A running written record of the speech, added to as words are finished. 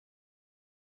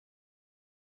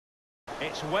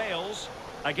It's Wales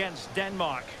against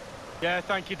Denmark. Yeah,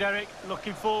 thank you, Derek.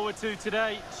 Looking forward to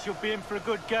today. Should be in for a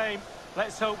good game.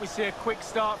 Let's hope we see a quick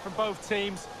start from both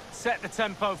teams. Set the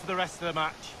tempo for the rest of the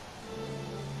match.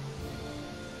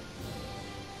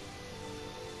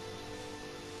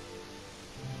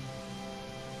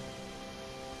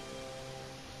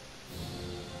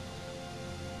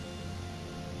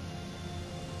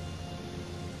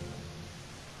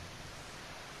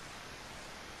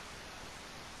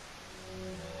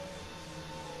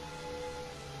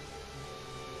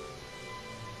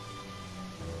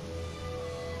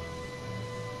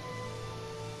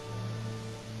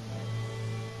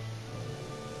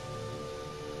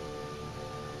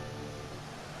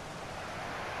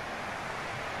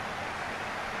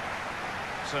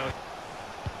 So,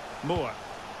 Moore.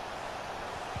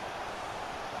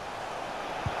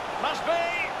 Must be!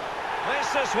 This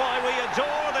is why we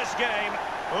adore this game.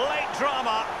 Late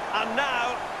drama, and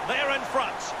now they're in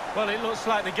front. Well, it looks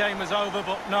like the game is over,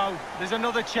 but no, there's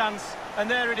another chance. And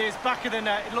there it is, back of the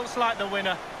net. It looks like the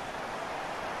winner.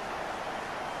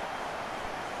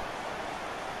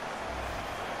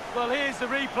 Well, here's the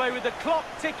replay with the clock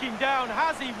ticking down.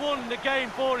 Has he won the game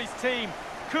for his team?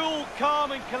 Cool,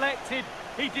 calm and collected.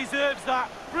 He deserves that.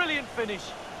 Brilliant finish.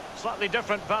 Slightly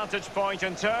different vantage point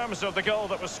in terms of the goal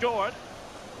that was scored.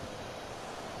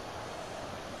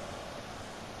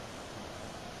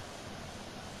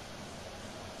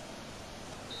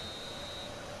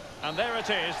 And there it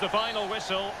is, the final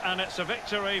whistle, and it's a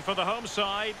victory for the home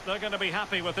side. They're going to be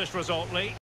happy with this result,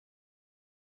 Lee.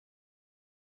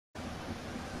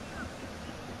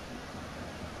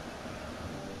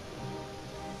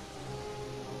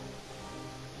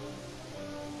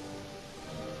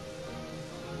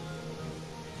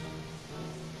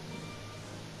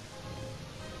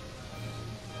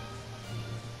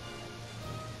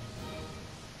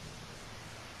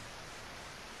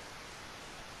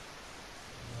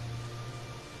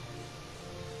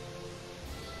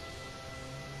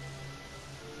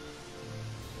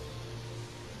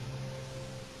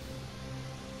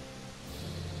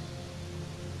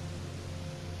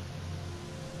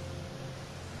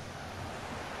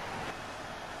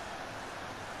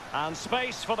 And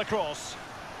space for the cross.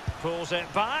 Pulls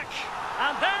it back.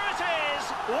 And there it is!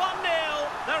 1-0.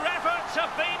 Their efforts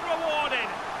have been rewarded.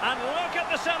 And look at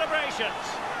the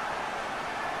celebrations.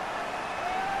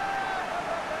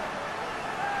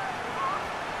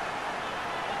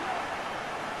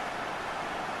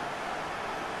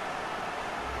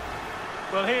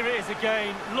 Well, here it is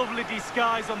again. Lovely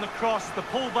disguise on the cross. The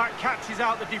pullback catches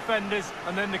out the defenders,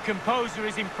 and then the composure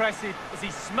is impressive as he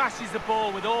smashes the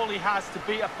ball with all he has to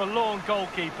beat a forlorn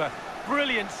goalkeeper.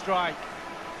 Brilliant strike.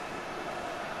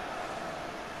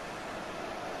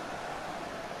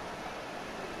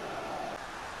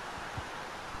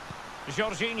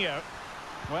 Jorginho.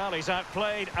 Well, he's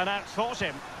outplayed and outthought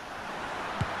him.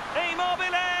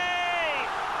 Immobile!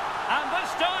 And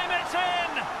this time it's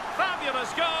in!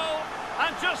 Fabulous goal!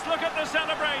 And just look at the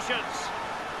celebrations.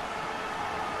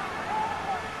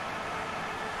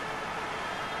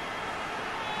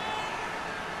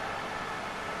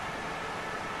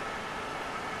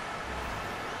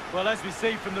 Well, as we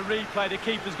see from the replay, the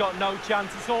keeper's got no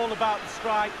chance. It's all about the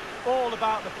strike, all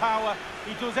about the power.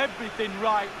 He does everything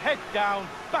right. Head down,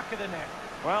 back of the net.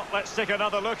 Well, let's take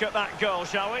another look at that goal,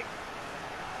 shall we?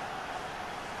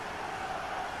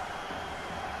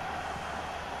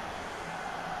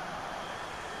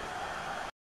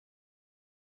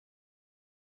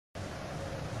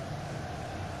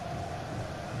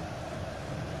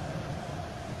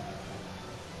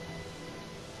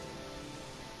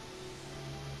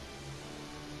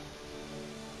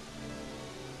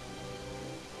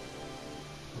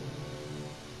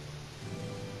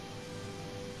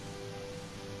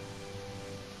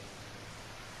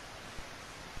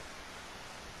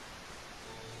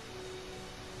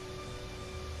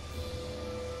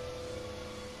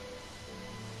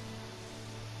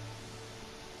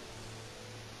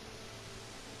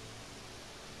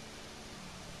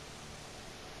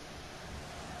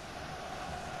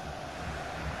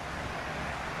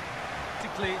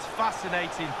 It's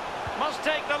fascinating. Must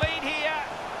take the lead here,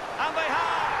 and they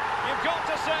have. You've got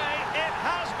to say, it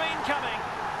has been coming.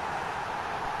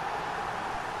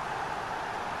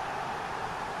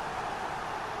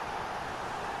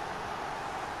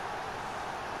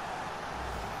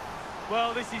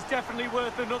 Well, this is definitely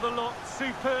worth another look.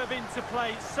 Superb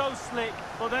interplay, so slick,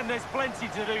 but then there's plenty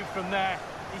to do from there.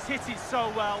 He's hit it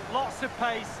so well, lots of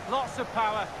pace, lots of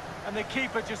power, and the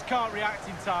keeper just can't react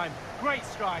in time. Great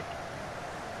strike.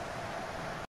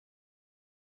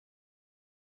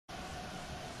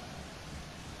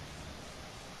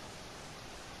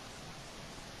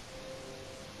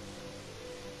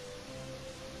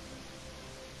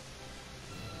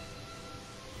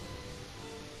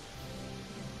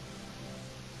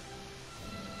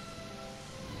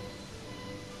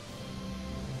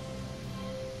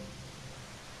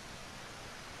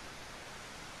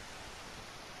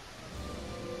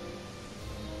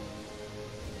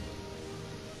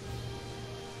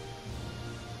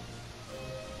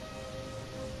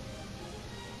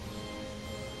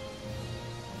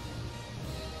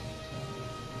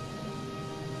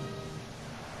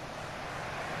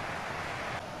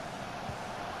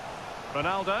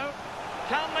 Ronaldo.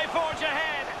 Can they forge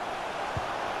ahead?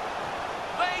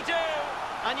 They do.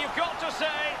 And you've got to say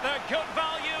they're good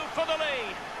value for the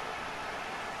lead.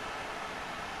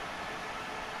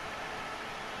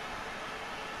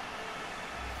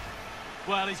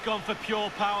 Well, he's gone for pure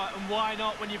power, and why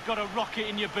not when you've got a rocket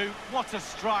in your boot? What a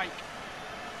strike.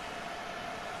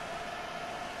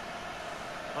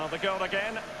 Well, the goal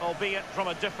again, albeit from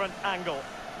a different angle.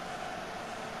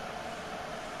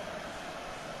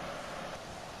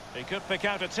 He could pick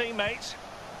out a teammate.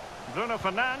 Bruno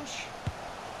Fernandes.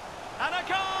 And a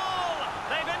goal!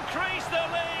 They've increased their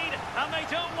lead, and they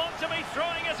don't want to be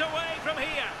throwing it away from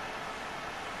here.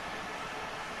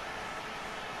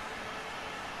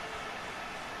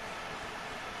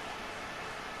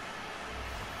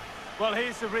 Well,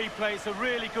 here's the replay. It's a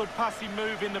really good passing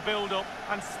move in the build-up,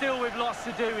 and still with lots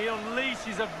to do, he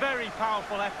unleashes a very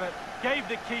powerful effort. Gave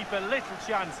the keeper little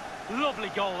chance. Lovely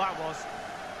goal that was.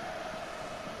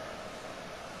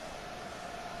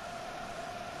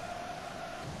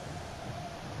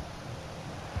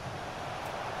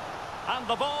 And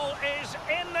the ball is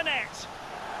in the net.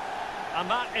 And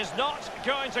that is not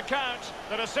going to count.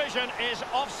 The decision is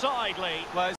offside, Lee.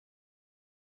 Well,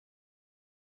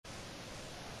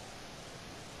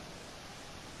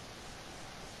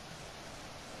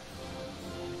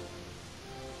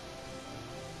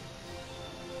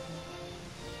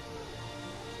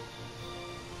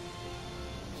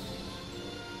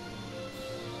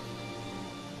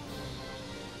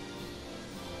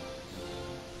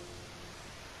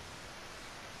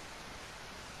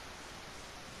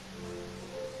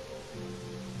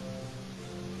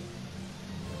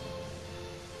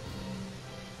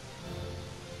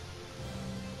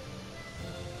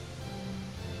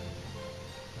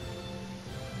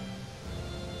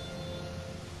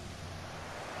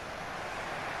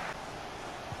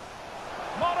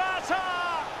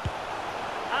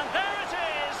 And there it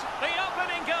is, the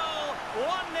opening goal,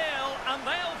 1-0, and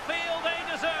they'll feel they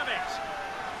deserve it.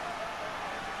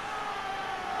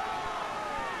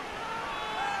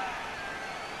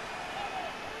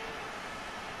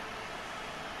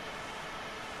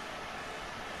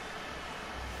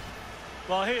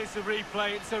 well, here's the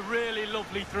replay. It's a really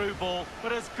lovely through ball,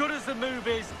 but as good as the move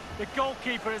is, the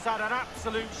goalkeeper has had an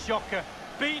absolute shocker.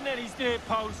 Beaten at his near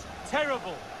post,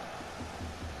 terrible.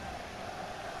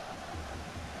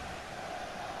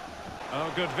 Oh,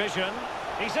 good vision.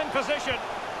 He's in position.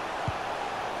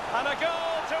 And a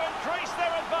goal to increase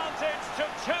their advantage to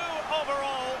 2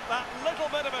 overall. That little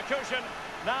bit of a cushion.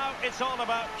 Now it's all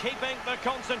about keeping the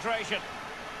concentration.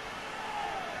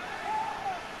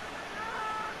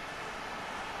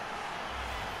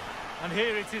 And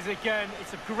here it is again.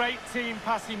 It's a great team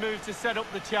passing move to set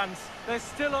up the chance. There's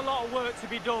still a lot of work to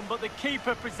be done, but the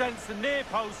keeper presents the near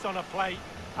post on a plate,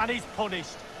 and he's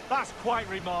punished. That's quite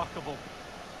remarkable.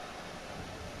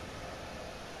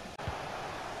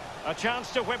 A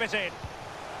chance to whip it in.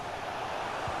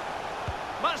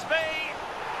 Must be.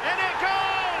 In it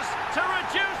goes! To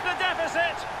reduce the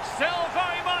deficit. Still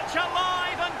very much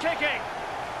alive and kicking.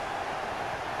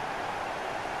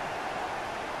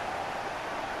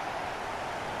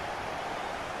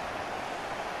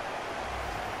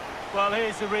 Well,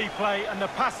 here's the replay, and the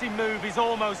passing move is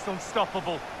almost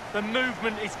unstoppable. The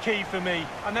movement is key for me.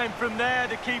 And then from there,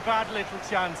 the keeper had little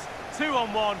chance.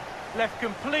 2-on-1. Left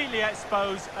completely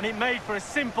exposed, and it made for a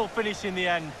simple finish in the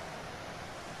end.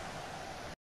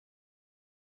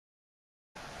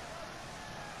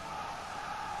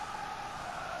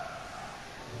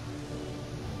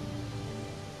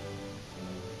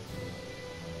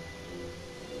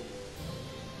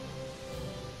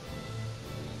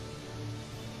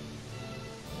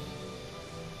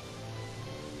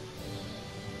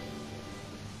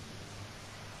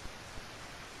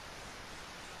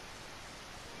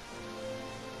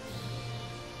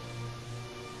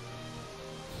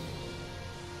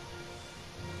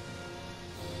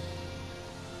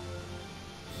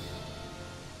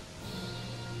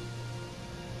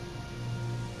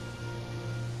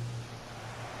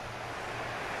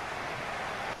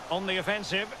 On the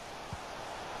offensive.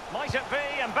 Might it be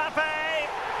Mbappe?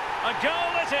 A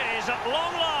goal it is, at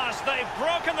long last. They've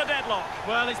broken the deadlock.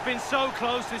 Well, it's been so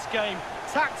close, this game.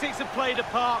 Tactics have played a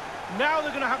part. Now they're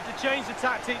going to have to change the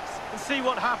tactics and see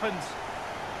what happens.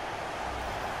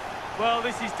 Well,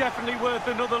 this is definitely worth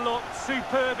another look.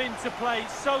 Superb interplay,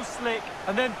 so slick,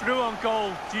 and then through on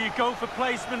goal. Do you go for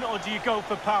placement or do you go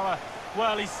for power?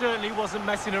 Well, he certainly wasn't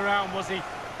messing around, was he?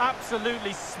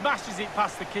 Absolutely smashes it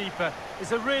past the keeper.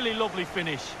 It's a really lovely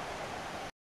finish.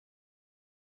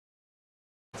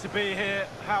 To be here,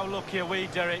 how lucky are we,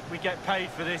 Derek? We get paid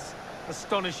for this.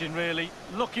 Astonishing, really.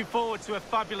 Looking forward to a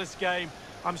fabulous game.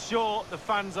 I'm sure the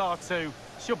fans are too.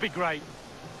 Should be great.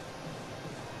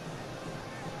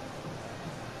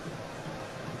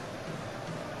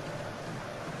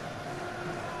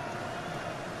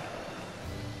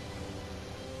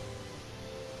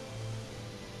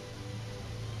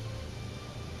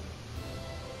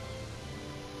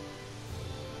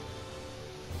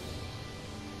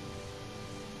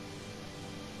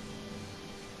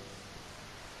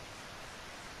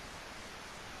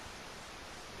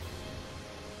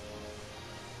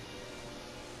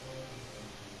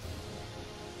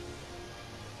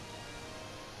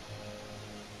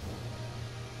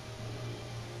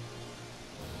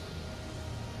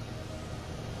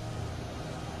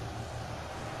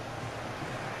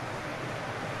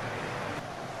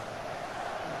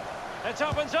 It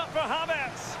opens up for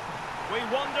Havertz. We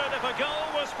wondered if a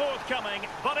goal was forthcoming,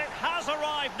 but it has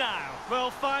arrived now.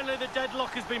 Well, finally the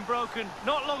deadlock has been broken.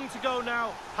 Not long to go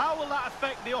now. How will that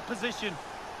affect the opposition?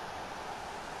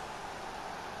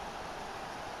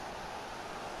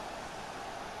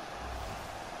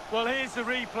 Well, here's the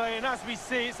replay, and as we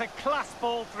see, it's a class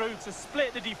ball through to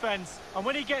split the defence. And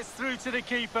when he gets through to the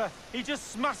keeper, he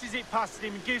just smashes it past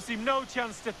him and gives him no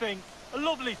chance to think. A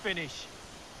lovely finish.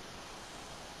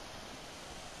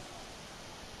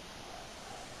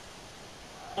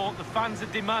 Oh, the fans are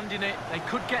demanding it. They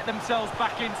could get themselves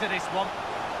back into this one.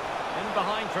 In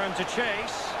behind for him to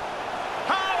chase.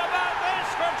 How about this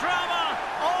for drama?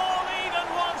 All even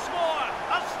once more.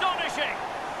 Astonishing.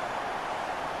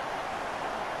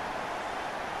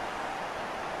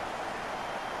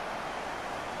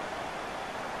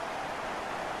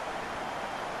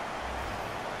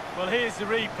 Well, here's the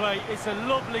replay. It's a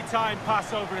lovely time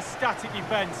pass over a static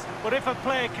defence. But if a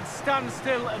player can stand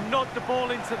still and nod the ball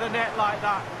into the net like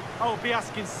that, I'll be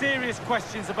asking serious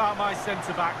questions about my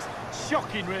centre-backs.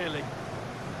 Shocking, really.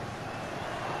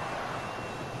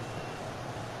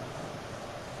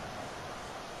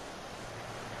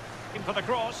 In for the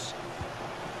cross.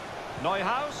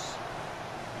 Neuhaus.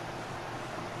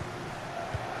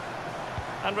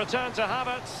 And return to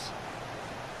Havertz.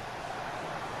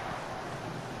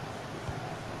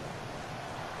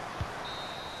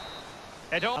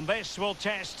 And this will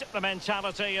test the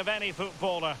mentality of any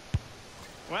footballer.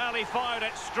 Well, he fired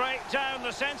it straight down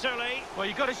the centre, Lee. Well,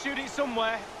 you've got to shoot it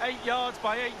somewhere. 8 yards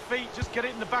by 8 feet, just get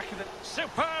it in the back of the...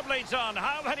 Superbly done.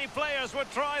 How many players would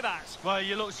try that? Well,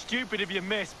 you look stupid if you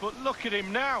miss, but look at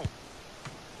him now.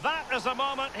 That is a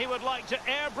moment he would like to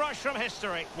airbrush from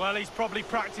history. Well, he's probably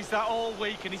practiced that all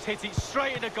week, and he's hit it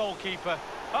straight at the goalkeeper.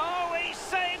 Oh, he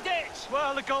saved it!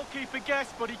 Well, the goalkeeper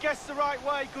guessed, but he guessed the right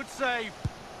way. Good save.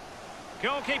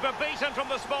 Goalkeeper beaten from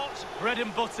the spot. Bread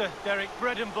and butter, Derek,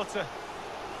 bread and butter.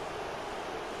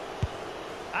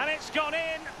 And it's gone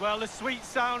in. Well, the sweet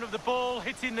sound of the ball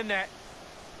hitting the net.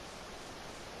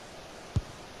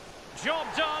 Job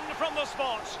done from the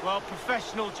spot. Well,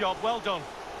 professional job, well done.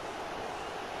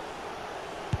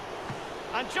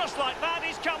 And just like that,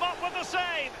 he's come up with the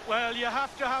save. Well, you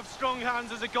have to have strong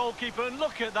hands as a goalkeeper, and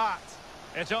look at that.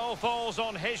 It all falls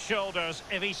on his shoulders.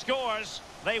 If he scores,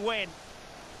 they win.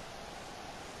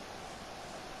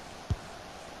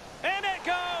 In it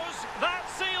goes! That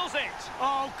seals it!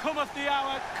 Oh, cometh the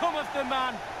hour, cometh the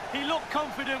man. He looked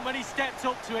confident when he stepped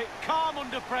up to it. Calm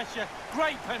under pressure.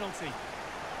 Great penalty.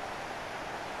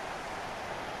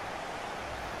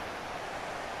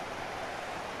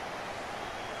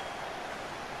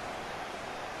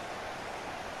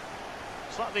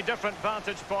 Slightly different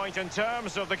vantage point in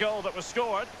terms of the goal that was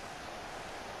scored.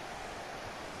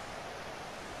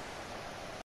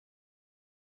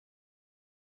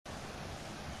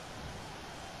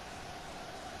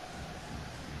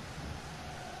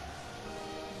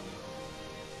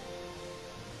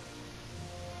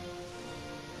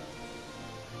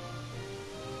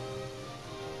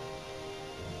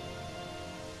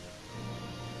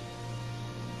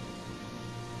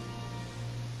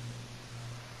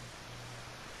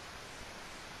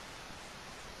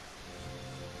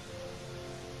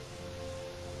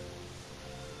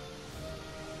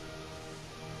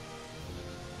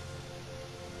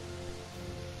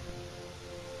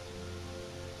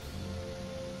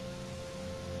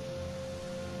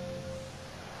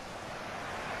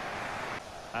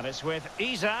 And it's with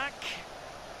Isaac.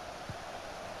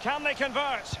 Can they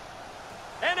convert?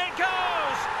 In it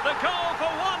goes! The goal for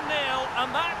 1-0,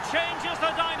 and that changes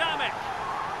the dynamic.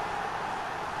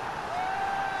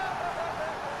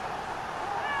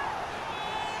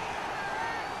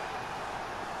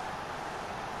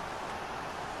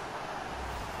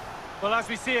 Well, as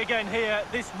we see again here,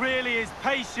 this really is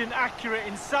patient, accurate,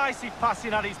 incisive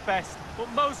passing at its best.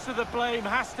 But most of the blame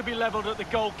has to be levelled at the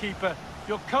goalkeeper.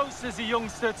 You're coached as a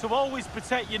youngster to always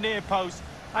protect your near post,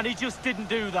 and he just didn't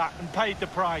do that and paid the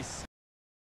price.